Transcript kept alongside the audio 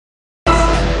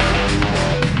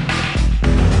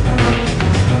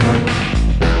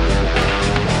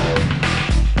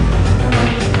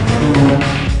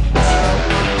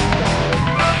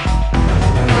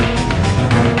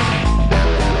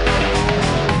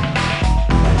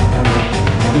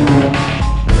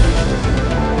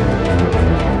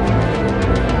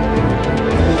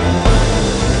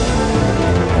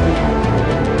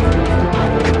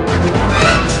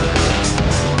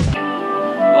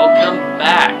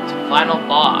final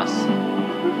boss.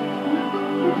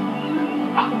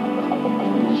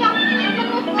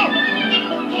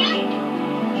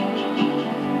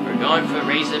 We're going for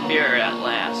Razorbeard at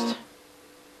last.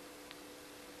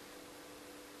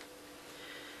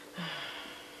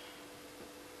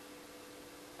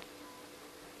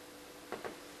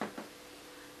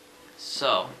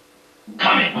 So.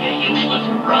 Come in, you useless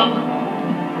rub.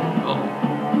 Oh.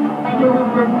 You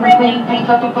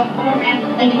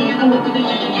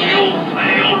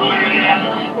failed again.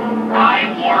 I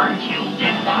warned you,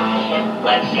 didn't I?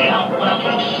 Let's see how well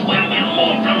you swim in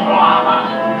molten lava.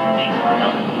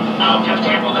 I'll just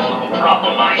handle this little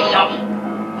problem myself.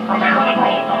 Prepare the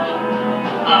Grolgoth.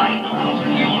 I know how to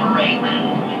heal Rayman.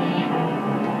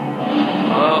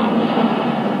 Oh.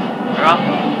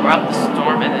 We're up the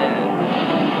storm and then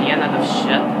the end of the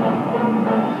ship.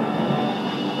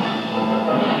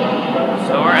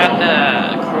 So we're at the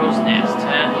crow's nest,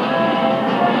 huh?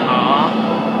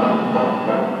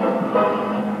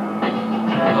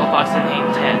 Robots in name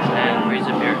 10 and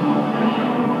Razorbeard.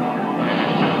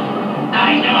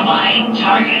 Dynamite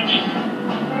target.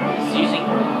 He's using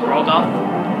Grolgoth.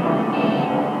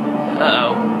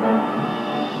 Uh-oh.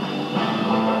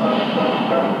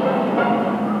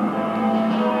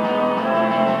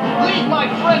 Leave my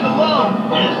friend alone!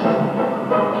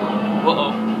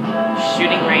 Uh-oh.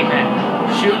 Shooting Rayman.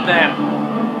 Shoot them!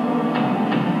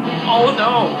 Oh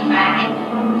no!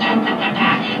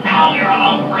 Now you're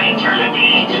all for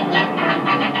eternity.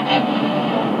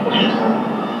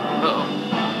 Uh-oh.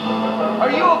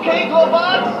 Are you okay,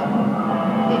 Globots?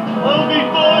 I'll be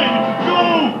fine! Go!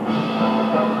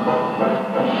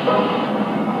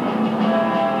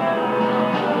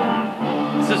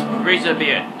 This is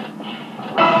Razorbeard.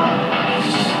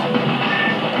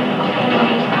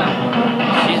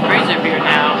 She's Razorbeard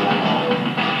now.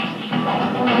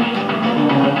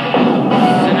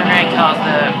 Cinnamon calls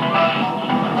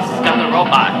she's got the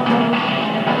robot.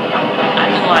 I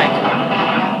mean, like,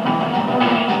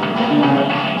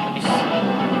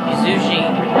 he's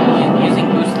using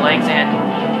boost legs, and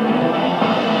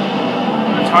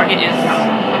the target is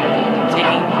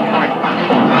taking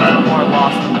more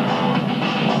loss.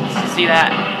 See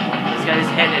that? He's got his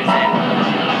head is in.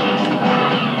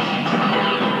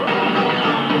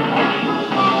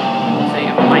 So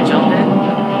am I jumping?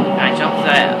 I jumped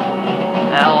that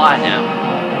a lot now.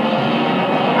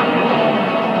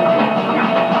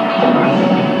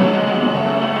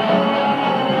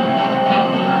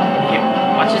 Here,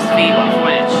 watch his feet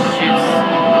before it shoots.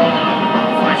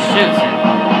 Before it shoots him.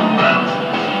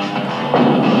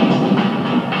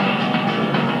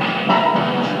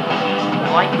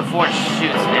 Like before it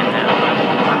shoots him now.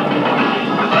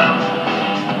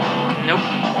 Nope.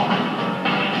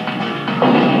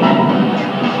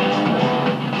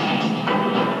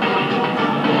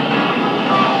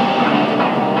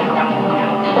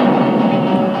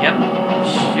 Yep.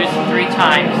 Shoots 3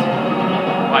 times.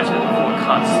 Watch it before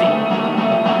cutscene.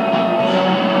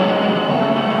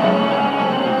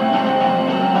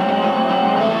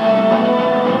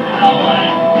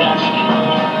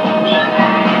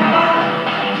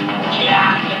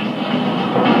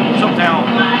 Jump down.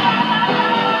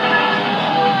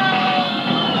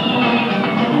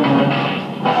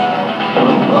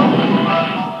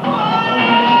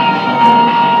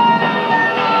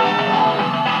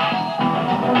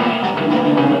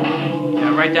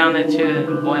 Yeah, right down into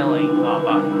the boiling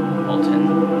lava, molten.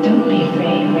 Don't be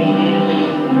afraid, Rayman.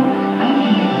 I'm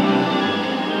here.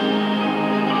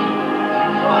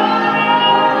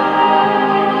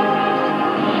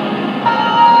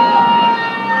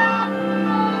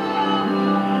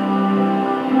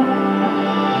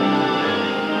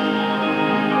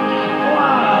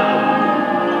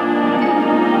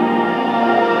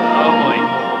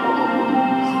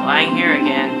 Here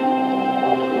again.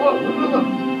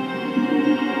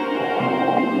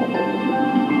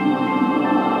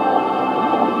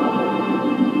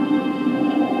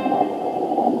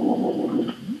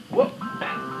 Whoop.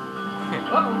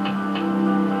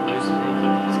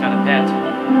 He's got a pet.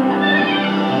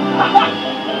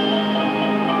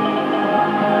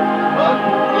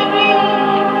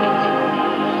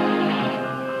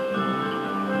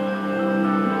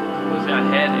 Who's got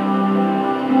head?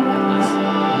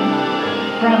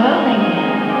 Bravo, Rayman.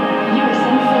 You are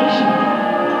sensational.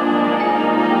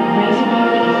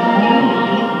 Razorbeard is nearly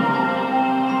beaten.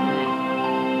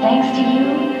 Thanks to you,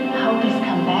 hope has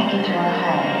come back into our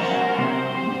hearts.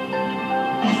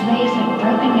 The slaves have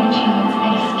broken their chains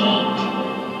and escaped.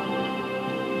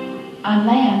 On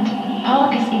land,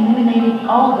 Pollock has eliminated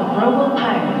all the Robo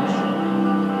pirates.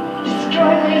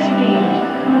 Destroy Razorbeard,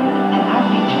 and our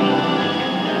victory will be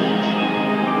complete.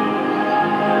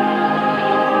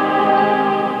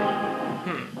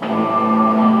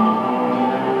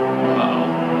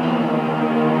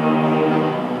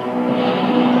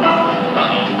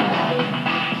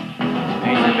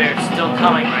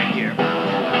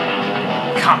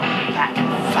 come back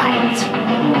and fight.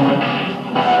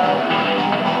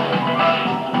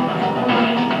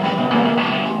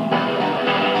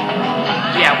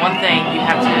 Yeah, one thing you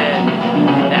have to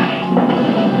do that.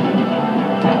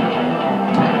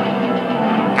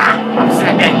 I'm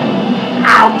slipping.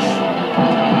 Ouch!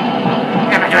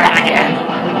 Never do that again.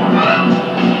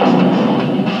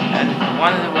 And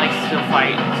one of them likes to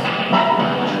fight.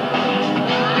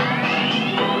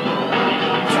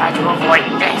 Try to avoid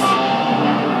this.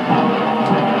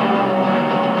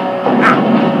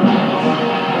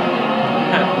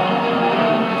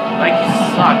 Like you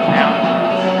suck now.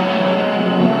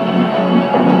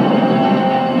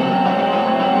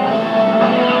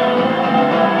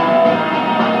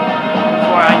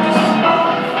 Before I just...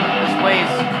 This way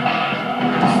is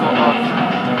sort of...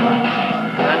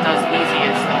 That does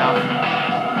easiest enough.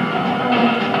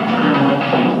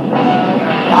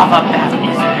 Your lava bath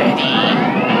is ready.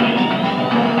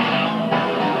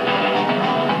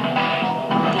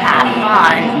 Have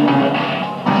fun.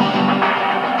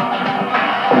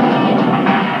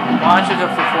 Watch it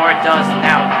before it does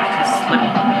now. Just slip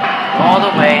all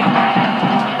the way.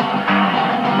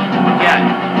 Yeah,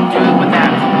 do it with that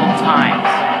a couple of times.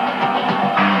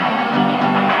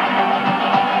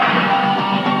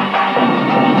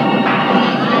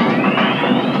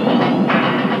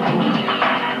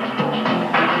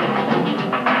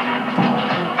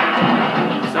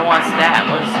 So once that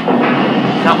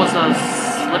was a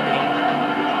slipping.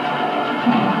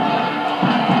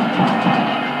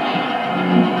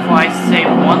 Before I say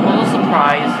one little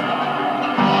surprise.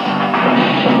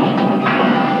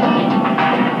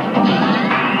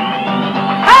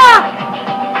 Ah!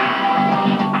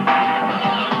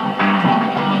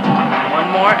 One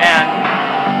more and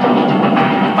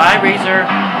bye, Razor.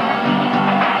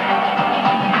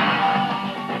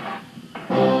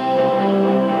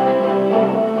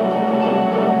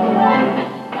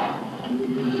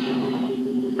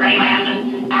 Rayman,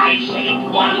 I've saved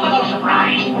one little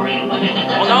surprise for you.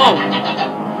 Oh no!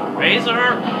 Razor!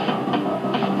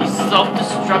 He's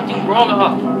self-destructing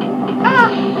Grolgoth! Ah!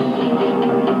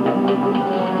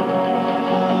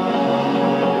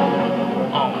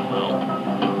 Oh no.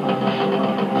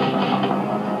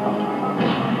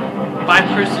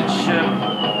 Five-person ship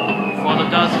for the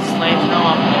dust